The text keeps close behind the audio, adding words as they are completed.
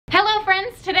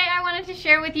to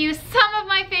share with you some of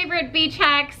my favorite beach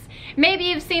hacks. Maybe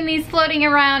you've seen these floating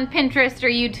around Pinterest or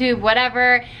YouTube,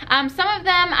 whatever. Some of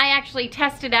them I actually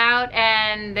tested out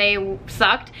and they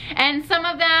sucked. And some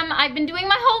of them I've been doing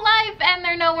my whole life and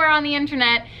they're nowhere on the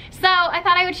internet. So I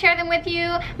thought I would share them with you,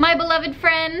 my beloved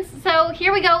friends. So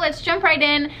here we go, let's jump right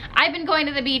in. I've been going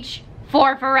to the beach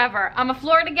for forever. I'm a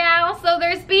Florida gal, so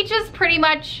there's beaches pretty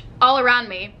much all around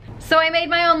me. So I made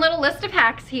my own little list of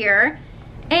hacks here.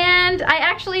 And I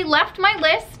actually left my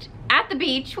list at the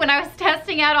beach when I was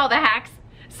testing out all the hacks.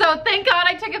 So thank God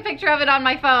I took a picture of it on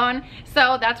my phone.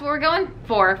 So that's what we're going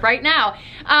for right now.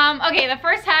 Okay, the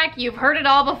first hack, you've heard it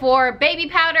all before. Baby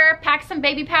powder. Pack some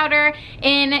baby powder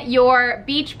in your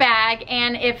beach bag,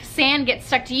 and if sand gets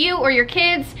stuck to you or your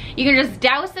kids, you can just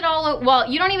douse it all.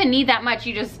 Well, you don't even need that much.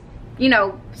 You just, you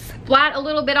know, splat a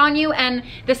little bit on you and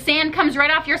the sand comes right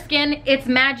off your skin. It's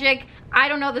magic. I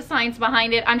don't know the science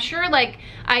behind it. I'm sure like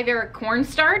either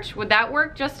cornstarch, would that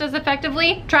work just as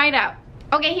effectively? Try it out.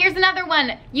 Okay, here's another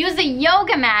one. Use a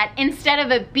yoga mat instead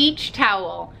of a beach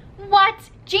towel. What?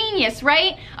 Genius,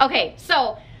 right? Okay,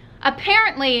 so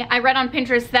apparently I read on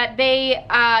Pinterest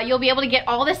that you'll be able to get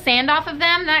all the sand off of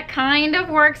them. That kind of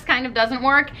works, kind of doesn't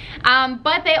work.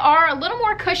 But they are a little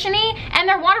more cushiony and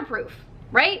they're waterproof,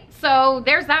 right? So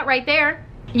there's that right there.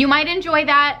 You might enjoy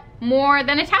that more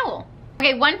than a towel.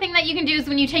 Okay, one thing that you can do is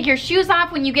when you take your shoes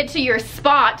off, when you get to your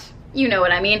spot, you know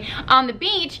what I mean, on the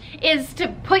beach, is to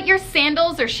put your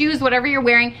sandals or shoes, whatever you're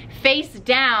wearing, face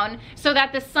down so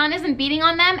that the sun isn't beating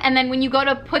on them, and then when you go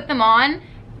to put them on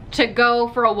to go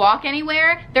for a walk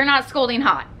anywhere, they're not scalding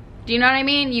hot. Do you know what I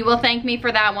mean? You will thank me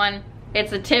for that one.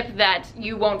 It's a tip that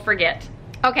you won't forget.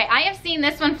 Okay, I have seen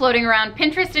this one floating around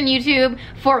Pinterest and YouTube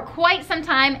for quite some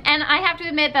time, and I have to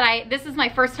admit that this is my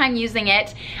first time using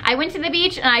it. I went to the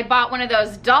beach and I bought one of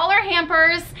those dollar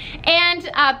hampers, and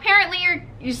apparently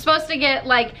you're supposed to get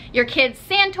like your kids'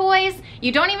 sand toys.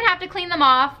 You don't even have to clean them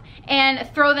off, and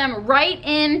throw them right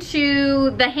into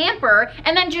the hamper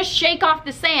and then just shake off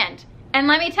the sand. And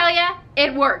let me tell you,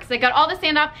 it works. They got all the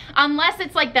sand off, unless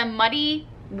it's like the muddy,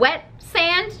 wet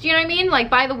sand, do you know what I mean? Like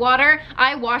by the water.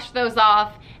 I washed those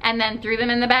off and then threw them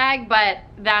in the bag, but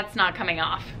that's not coming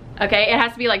off. Okay, it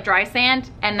has to be like dry sand,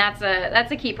 and that's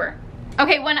a keeper.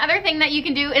 Okay, one other thing that you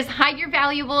can do is hide your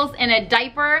valuables in a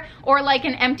diaper or like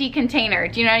an empty container.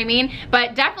 Do you know what I mean?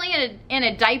 But definitely in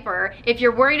a diaper. If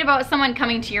you're worried about someone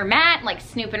coming to your mat, like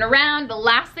snooping around, the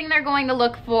last thing they're going to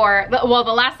look for, well,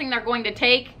 the last thing they're going to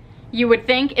take, you would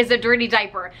think, is a dirty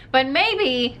diaper. But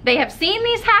maybe they have seen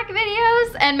these hack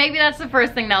videos and maybe that's the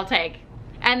first thing they'll take.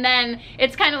 And then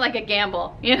it's kind of like a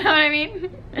gamble, you know what I mean?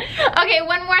 Okay,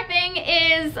 one more thing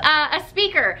is a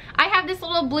speaker. I have this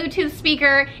little Bluetooth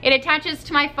speaker. It attaches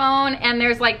to my phone and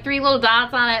there's like 3 little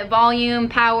dots on it, volume,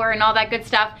 power, and all that good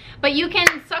stuff. But you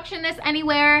can suction this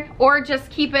anywhere or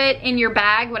just keep it in your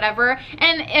bag, whatever.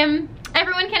 And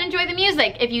everyone can enjoy the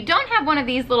music. If you don't have one of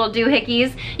these little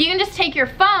doohickeys, you can just take your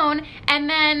phone and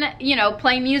then, you know,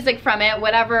 play music from it,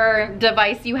 whatever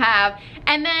device you have.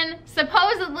 And then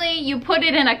supposedly you put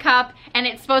it in a cup and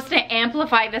it's supposed to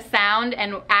amplify the sound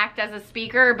and act as a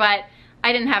speaker, but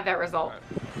I didn't have that result.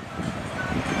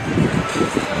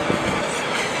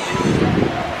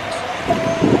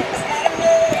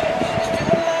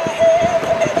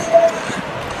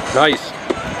 Nice.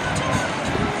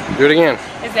 Do it again.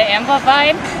 Is it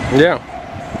amplified? Yeah.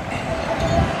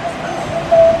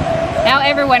 Now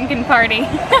everyone can party.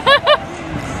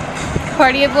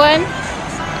 Party of one.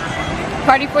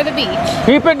 Party for the beach.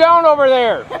 Keep it down over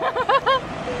there.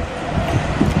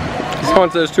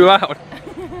 Someone says too loud.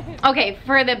 Okay,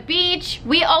 for the beach,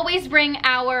 we always bring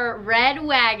our red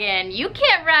wagon. You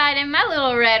can't ride in my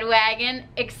little red wagon,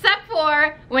 except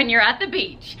for when you're at the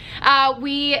beach.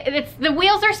 The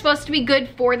wheels are supposed to be good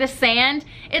for the sand.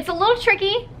 It's a little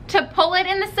tricky to pull it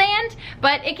in the sand,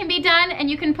 but it can be done and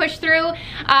you can push through.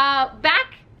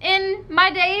 Back in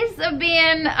my days of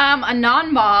being a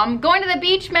non-mom, going to the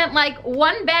beach meant like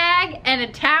one bag and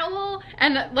a towel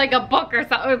and like a book or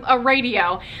something, a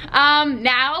radio.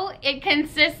 Now it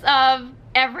consists of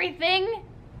everything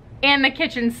and the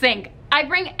kitchen sink. I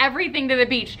bring everything to the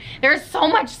beach. There's so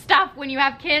much stuff when you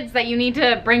have kids that you need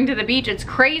to bring to the beach. It's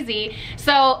crazy.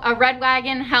 So a red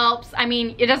wagon helps. I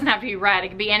mean, it doesn't have to be red. It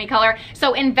can be any color.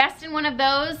 So invest in one of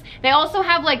those. They also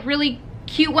have like really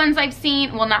cute ones I've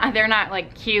seen. Well, they're not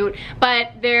like cute,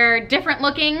 but they're different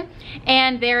looking,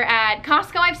 and they're at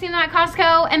Costco. I've seen them at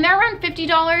Costco, and they're around $50,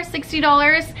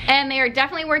 $60, and they are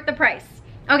definitely worth the price.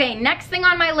 Okay, next thing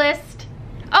on my list,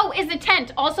 Oh, is a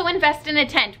tent. Also invest in a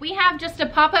tent. We have just a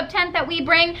pop-up tent that we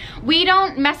bring. We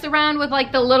don't mess around with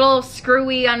like the little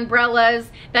screwy umbrellas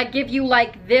that give you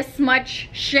like this much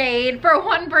shade for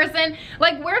one person.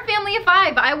 Like, we're a family of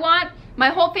 5. I want my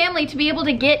whole family to be able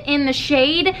to get in the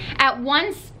shade at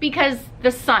once because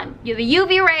the sun, the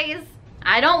UV rays,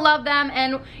 I don't love them,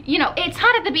 and you know, it's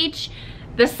hot at the beach.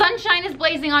 The sunshine is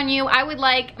blazing on you. I would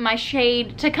like my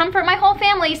shade to comfort my whole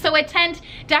family, so a tent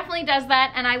definitely does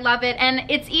that, and I love it, and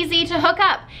it's easy to hook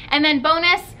up. And then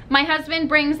bonus, my husband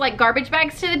brings like garbage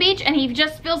bags to the beach, and he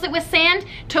just fills it with sand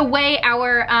to weigh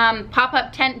our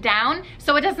pop-up tent down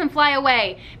so it doesn't fly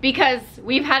away, because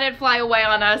we've had it fly away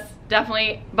on us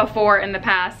definitely before in the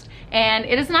past. And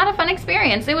it is not a fun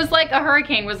experience. It was like a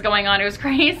hurricane was going on. It was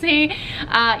crazy.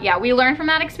 Yeah, we learned from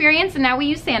that experience, and now we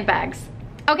use sandbags.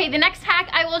 Okay, the next hack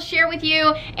I will share with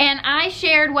you, and I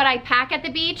shared what I pack at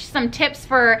the beach, some tips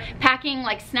for packing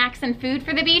like snacks and food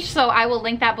for the beach, so I will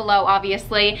link that below,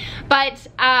 obviously. But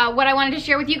what I wanted to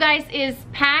share with you guys is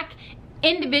pack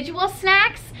individual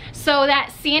snacks so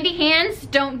that sandy hands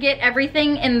don't get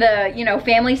everything in the, you know,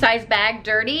 family size bag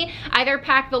dirty. Either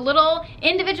pack the little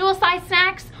individual size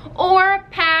snacks or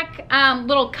pack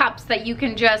little cups that you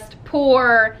can just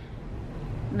pour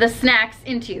the snacks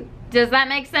into. Does that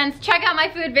make sense? Check out my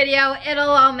food video. It'll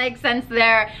all make sense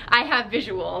there. I have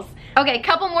visuals. Okay, a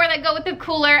couple more that go with the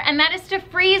cooler, and that is to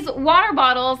freeze water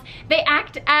bottles. They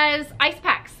act as ice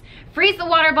packs. Freeze the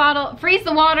water bottle, freeze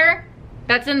the water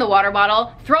that's in the water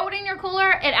bottle, throw it in your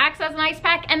cooler, it acts as an ice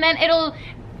pack, and then it'll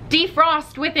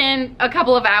defrost within a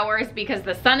couple of hours because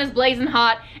the sun is blazing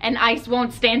hot and ice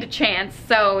won't stand a chance.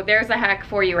 So there's a hack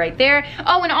for you right there.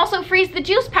 Oh, and also freeze the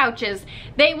juice pouches.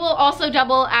 They will also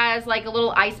double as like a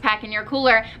little ice pack in your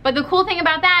cooler. But the cool thing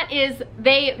about that is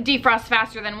they defrost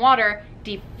faster than water.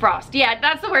 Defrost, yeah,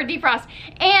 that's the word, defrost.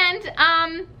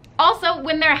 And also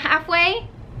when they're halfway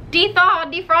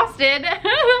de-thawed, defrosted,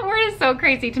 that word is so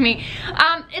crazy to me.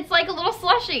 It's like a little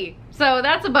slushy. So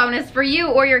that's a bonus for you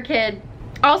or your kid.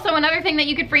 Also, another thing that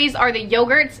you could freeze are the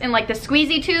yogurts in like the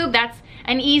squeezy tube. That's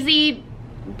an easy,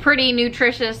 pretty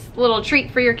nutritious little treat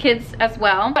for your kids as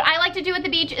well. What I like to do at the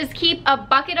beach is keep a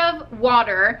bucket of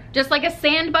water, just like a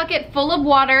sand bucket full of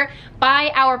water,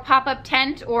 by our pop-up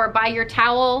tent or by your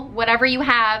towel, whatever you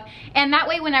have. And that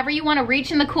way, whenever you want to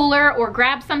reach in the cooler or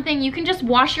grab something, you can just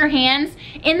wash your hands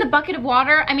in the bucket of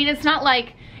water. I mean, it's not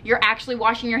like you're actually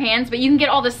washing your hands, but you can get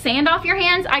all the sand off your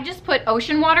hands. I just put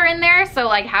ocean water in there, so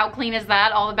like how clean is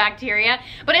that? All the bacteria,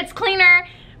 but it's cleaner.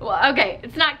 Well, okay,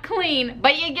 it's not clean,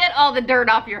 but you get all the dirt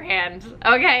off your hands.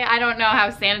 Okay, I don't know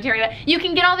how sanitary that. You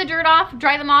can get all the dirt off,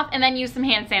 dry them off, and then use some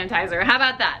hand sanitizer. How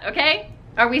about that, okay?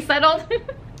 Are we settled?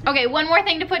 Okay, one more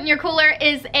thing to put in your cooler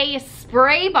is a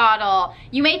spray bottle.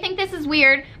 You may think this is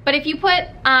weird, but if you put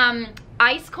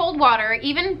ice cold water,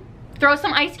 even throw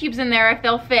some ice cubes in there if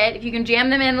they'll fit, if you can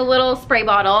jam them in the little spray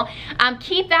bottle,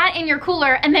 keep that in your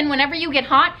cooler, and then whenever you get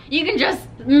hot, you can just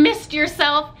mist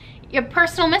yourself, your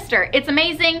personal mister. It's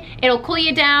amazing, it'll cool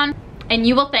you down, and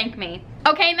you will thank me.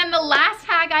 Okay, and then the last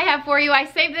hack I have for you, I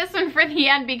saved this one for the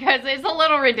end because it's a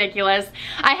little ridiculous.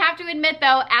 I have to admit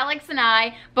though, Alex and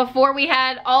I, before we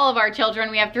had all of our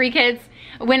children, we have 3 kids,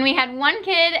 when we had 1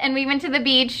 kid and we went to the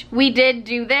beach, we did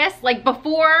do this. Like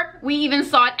before we even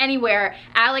saw it anywhere,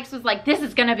 Alex was like, this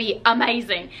is gonna be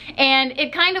amazing. And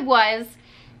it kind of was.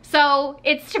 So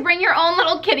it's to bring your own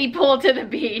little kiddie pool to the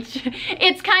beach.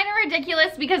 It's kind of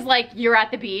ridiculous because like, you're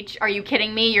at the beach. Are you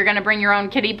kidding me? You're gonna bring your own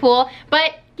kiddie pool.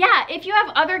 But yeah, if you have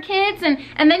other kids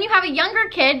and then you have a younger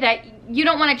kid that you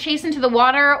don't want to chase into the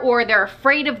water, or they're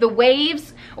afraid of the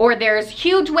waves, or there's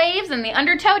huge waves in the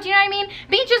undertow, do you know what I mean?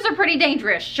 Beaches are pretty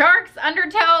dangerous. Sharks,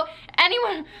 undertow,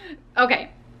 anyone,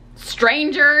 okay,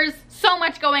 strangers, so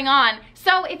much going on.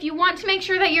 So if you want to make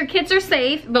sure that your kids are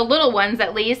safe, the little ones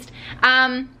at least,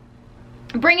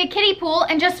 bring a kiddie pool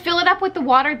and just fill it up with the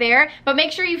water there, but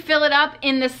make sure you fill it up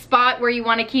in the spot where you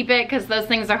want to keep it because those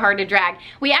things are hard to drag.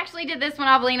 We actually did this when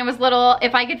Avelina was little.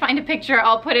 If I could find a picture,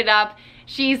 I'll put it up.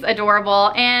 She's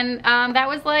adorable, and that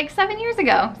was like 7 years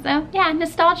ago. So yeah,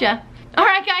 nostalgia.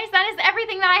 Alright guys, that is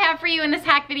everything that I have for you in this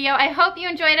hack video. I hope you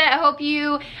enjoyed it. I hope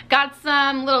you got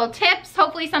some little tips.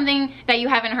 Hopefully something that you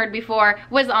haven't heard before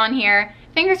was on here.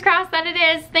 Fingers crossed that it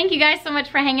is. Thank you guys so much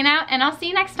for hanging out, and I'll see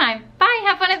you next time. Bye,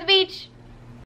 have fun at the beach.